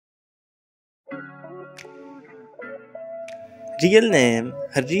Her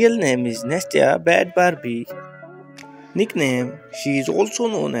real name is Nastya BadBaarbie. Nickname, she is also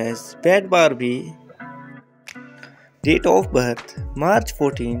known as BadBaarbie. Date of birth, March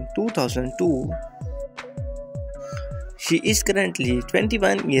 14, 2002. She is currently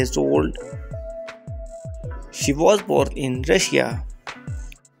 21 years old. She was born in Russia.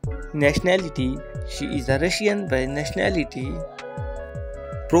 Nationality, she is a Russian by nationality.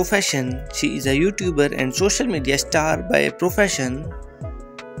 Profession, she is a YouTuber and social media star by profession.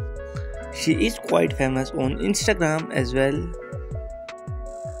 She is quite famous on Instagram as well.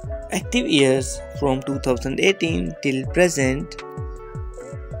 Active years from 2018 till present.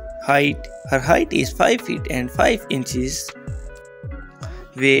 Height, her height is 5 feet and 5 inches.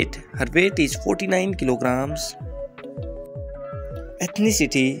 Weight, her weight is 49 kilograms.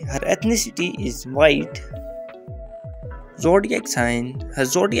 Ethnicity, her ethnicity is white. Zodiac sign, her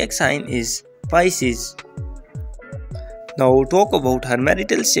zodiac sign is Pisces. Now talk about her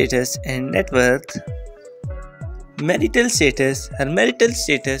marital status and net worth. Marital status, her marital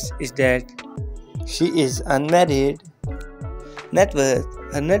status is that she is unmarried. Net worth,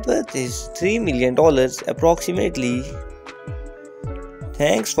 her net worth is $3 million approximately.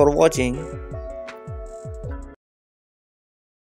 Thanks for watching.